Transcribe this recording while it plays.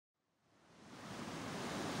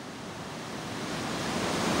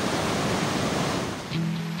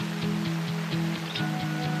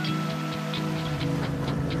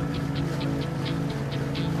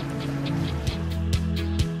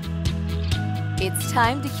It's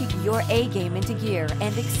time to kick your A game into gear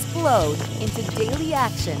and explode into daily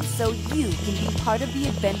action so you can be part of the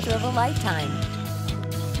adventure of a lifetime.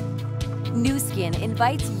 NuSkin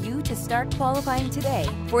invites you to start qualifying today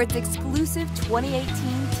for its exclusive 2018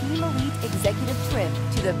 Team Elite Executive Trip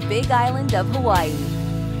to the Big Island of Hawaii.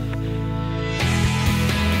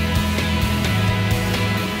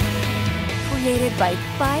 Created by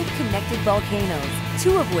 5 connected volcanoes,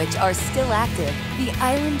 2 of which are still active, the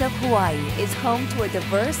island of Hawaii is home to a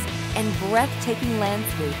diverse and breathtaking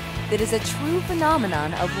landscape that is a true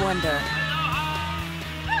phenomenon of wonder.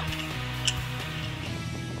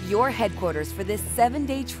 Your headquarters for this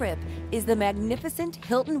 7-day trip is the magnificent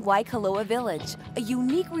Hilton Waikoloa Village, a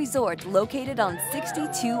unique resort located on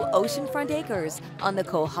 62 oceanfront acres on the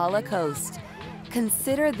Kohala coast.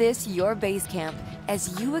 Consider this your base camp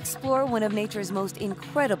as you explore one of nature's most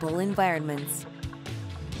incredible environments.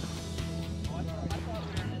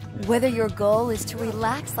 Whether your goal is to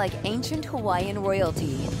relax like ancient Hawaiian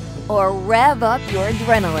royalty or rev up your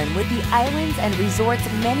adrenaline with the island's and resort's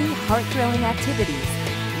many heart-thrilling activities,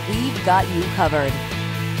 we've got you covered.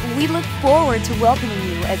 We look forward to welcoming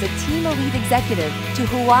you as a Team Elite Executive to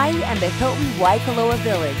Hawaii and the Hilton Waikoloa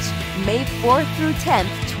Village, May 4th through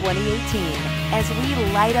 10th, 2018, as we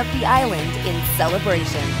light up the island in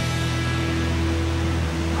celebration.